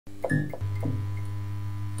Welcome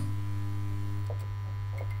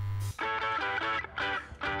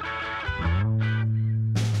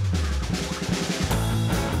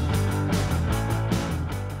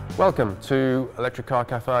to Electric Car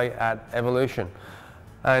Cafe at Evolution,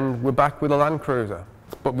 and we're back with a Landcruiser.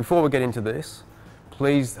 But before we get into this,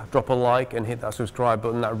 please drop a like and hit that subscribe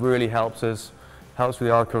button. That really helps us, helps with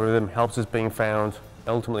the algorithm, helps us being found,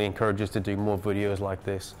 ultimately encourages us to do more videos like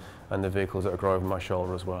this and the vehicles that grow over my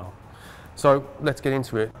shoulder as well. So let's get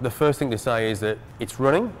into it. The first thing to say is that it's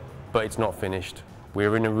running, but it's not finished.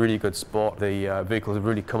 We're in a really good spot. The vehicles have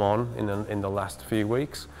really come on in the last few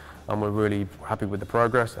weeks, and we're really happy with the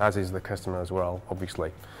progress, as is the customer as well,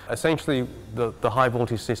 obviously. Essentially, the high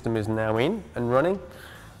voltage system is now in and running.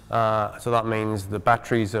 So that means the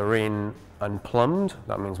batteries are in and plumbed.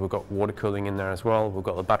 That means we've got water cooling in there as well. We've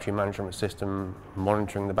got the battery management system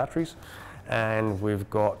monitoring the batteries. And we've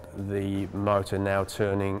got the motor now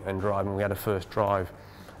turning and driving. We had a first drive,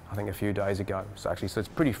 I think a few days ago, so it's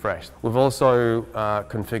pretty fresh. We've also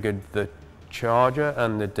configured the charger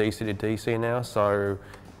and the DC to DC now, so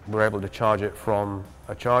we're able to charge it from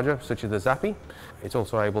a charger such as the Zappi. It's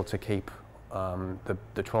also able to keep the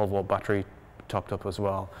 12-volt battery topped up as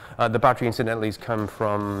well. The battery incidentally has come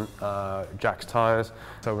from Jack's Tyres,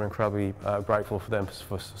 so we're incredibly grateful for them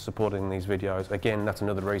for supporting these videos. Again, that's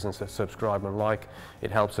another reason to subscribe and like. It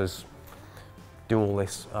helps us do all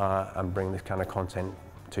this and bring this kind of content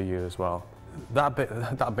to you as well.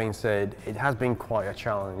 That being said, it has been quite a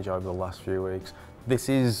challenge over the last few weeks. This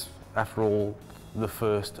is, after all, the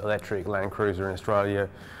first electric Landcruiser in Australia.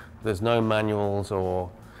 There's no manuals or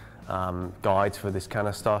guides for this kind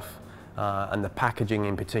of stuff, and the packaging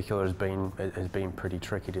in particular has been pretty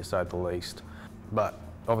tricky, to say the least. But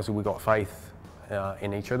obviously we've got faith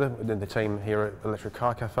in each other, in the team here at Electric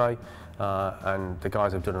Car Cafe, and the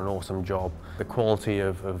guys have done an awesome job. The quality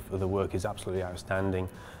of the work is absolutely outstanding,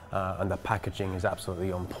 and the packaging is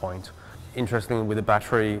absolutely on point. Interestingly, with the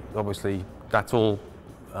battery, obviously that's all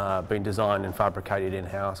been designed and fabricated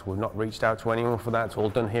in-house. We've not reached out to anyone for that. It's all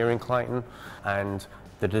done here in Clayton, and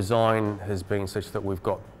the design has been such that we've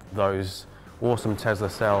got those awesome Tesla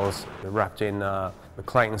cells wrapped in the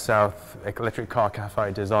Clayton South Electric Car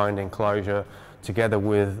Cafe designed enclosure, together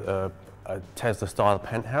with a Tesla style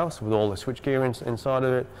penthouse with all the switchgear inside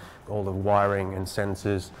of it, all the wiring and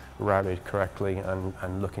sensors routed correctly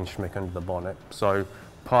and looking schmick under the bonnet. So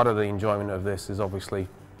part of the enjoyment of this is obviously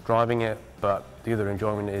driving it, but the other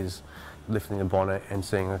enjoyment is lifting the bonnet and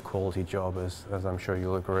seeing a quality job, as I'm sure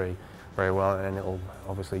you'll agree very well, and it'll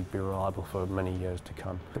obviously be reliable for many years to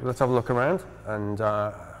come. Let's have a look around, and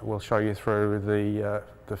we'll show you through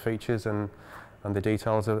the features and the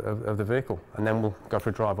details of the vehicle, and then we'll go for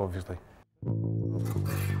a drive, obviously.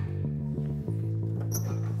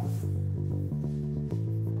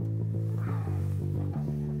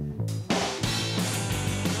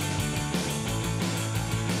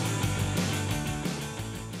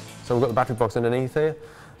 So we've got the battery box underneath here,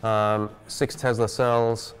 6 Tesla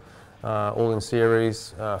cells, all in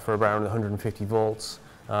series for around 150 volts.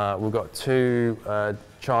 We've got 2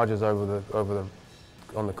 chargers on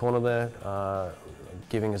the corner there,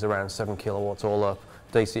 giving us around 7 kilowatts all up.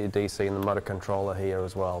 DC to DC, and the motor controller here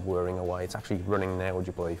as well, whirring away. It's actually running now, would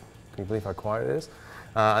you believe? Can you believe how quiet it is?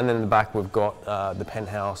 And then in the back we've got the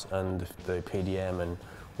penthouse and the PDM and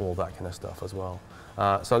all that kind of stuff as well.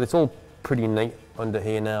 So it's all pretty neat under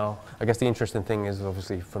here now. I guess the interesting thing is,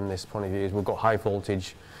 obviously from this point of view, is we've got high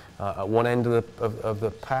voltage at one end of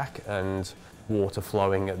the pack and water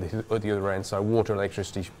flowing at the other end. So water and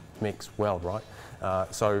electricity mix well,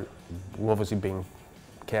 right? So we've obviously been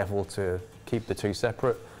careful to keep the two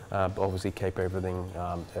separate, but obviously keep everything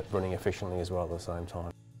running efficiently as well at the same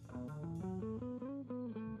time.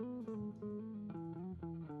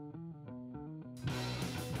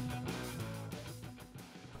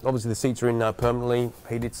 Obviously the seats are in now permanently,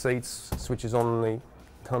 heated seats, switches on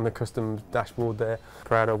the custom dashboard there.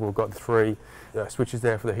 Proud of, we've got 3 switches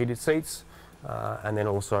there for the heated seats, and then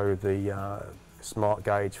also the smart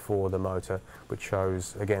gauge for the motor, which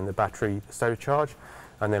shows again the battery state of charge,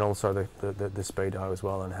 and then also the speedo as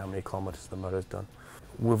well and how many kilometres the motor's done.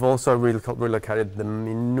 We've also relocated the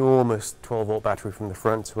enormous 12-volt battery from the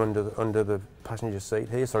front to under the passenger seat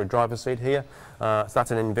here, sorry, driver's seat here. So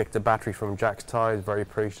that's an Invicta battery from Jack's Tyres.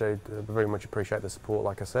 Very much appreciate the support,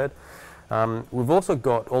 like I said. We've also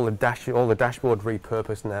got all the dashboard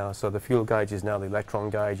repurposed now. So the fuel gauge is now the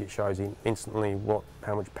electron gauge. It shows you instantly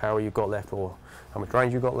how much power you've got left or how much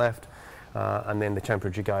range you've got left. And then the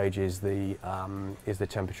temperature gauge is the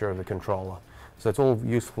temperature of the controller. So it's all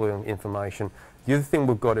useful information. The other thing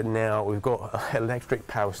we've got now, we've got electric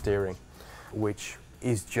power steering, which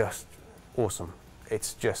is just awesome.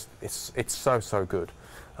 It's so good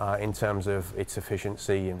in terms of its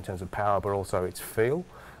efficiency, in terms of power, but also its feel.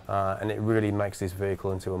 And it really makes this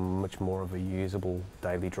vehicle into a much more of a usable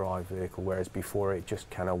daily drive vehicle, whereas before it just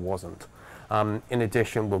kind of wasn't. In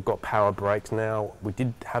addition, we've got power brakes now. We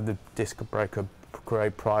did have the disc brake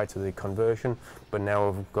upgrade prior to the conversion, but now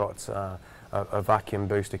we've got a vacuum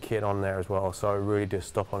booster kit on there as well, so it really does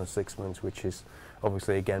stop on a 6-months, which is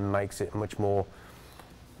obviously again makes it much more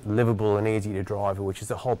livable and easy to drive, which is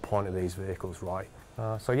the whole point of these vehicles, right?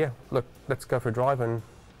 So yeah, look, let's go for a drive and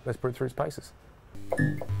let's put it through its paces.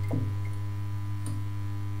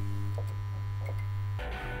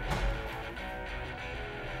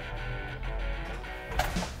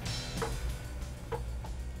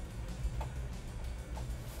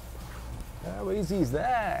 How easy is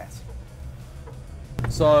that?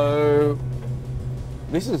 So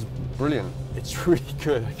this is brilliant. It's really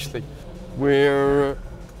good actually. We're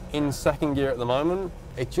in second gear at the moment.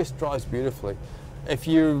 It just drives beautifully. If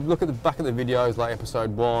you look at the back of the videos like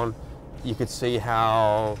episode 1, you could see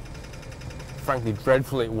how frankly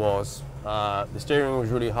dreadful it was. The steering was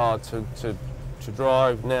really hard to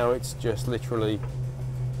drive. Now it's just literally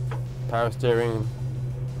power steering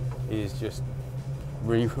is just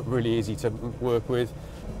really easy to work with.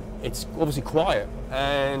 It's obviously quiet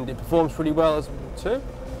and it performs pretty well too.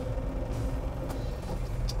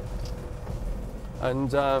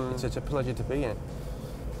 And it's a pleasure to be in.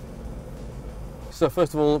 So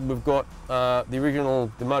first of all, we've got the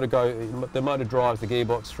motor drives the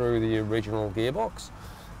gearbox through the original gearbox.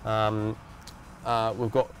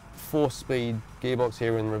 We've got 4-speed gearbox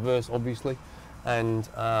here in reverse, obviously, and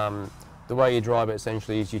the way you drive it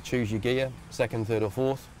essentially is you choose your gear, 2nd, 3rd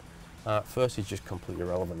or 4th. First is just completely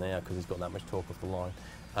irrelevant now because it's got that much torque off the line,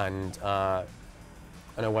 and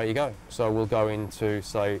away you go. So we'll go into,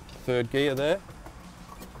 say, 3rd gear there,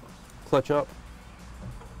 clutch up,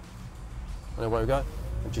 and away we go.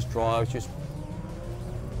 It just drives just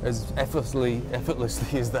as effortlessly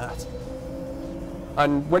as that.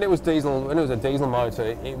 And when it was a diesel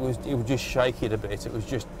motor, it would just shake it a bit. It was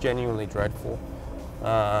just genuinely dreadful.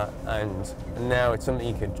 And now it's something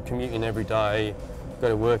you can commute in every day, go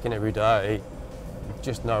to work in every day,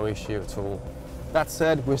 just no issue at all. That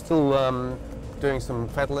said, we're still doing some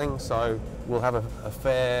fettling, so we'll have a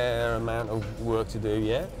fair amount of work to do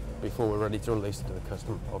yet before we're ready to release it to the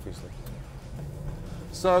customer, obviously.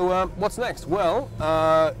 So what's next? Well,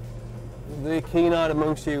 the keen-eyed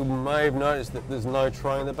amongst you may have noticed that there's no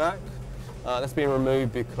tray in the back. That's been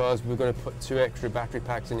removed because we're going to put 2 extra battery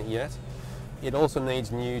packs in it yet. It also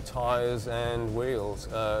needs new tyres and wheels,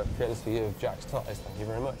 courtesy of Jack's Tyres, thank you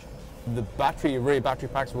very much. The rear battery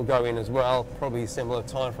packs will go in as well, probably a similar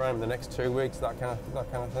time frame, the next 2 weeks, that kind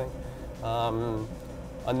of thing.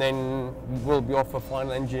 And then we'll be off for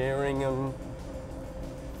final engineering and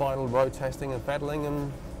final road testing and fettling,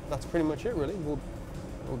 and that's pretty much it really. Will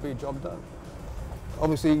be a job done.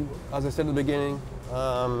 Obviously, as I said at the beginning,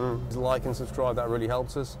 like and subscribe, that really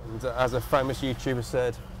helps us. And as a famous YouTuber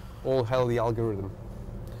said, all hail the algorithm.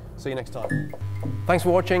 See you next time. Thanks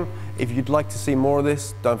for watching. If you'd like to see more of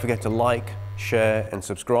this, don't forget to like, share and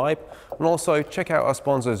subscribe. And also check out our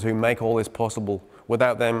sponsors who make all this possible.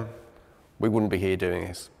 Without them, we wouldn't be here doing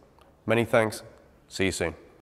this. Many thanks. See you soon.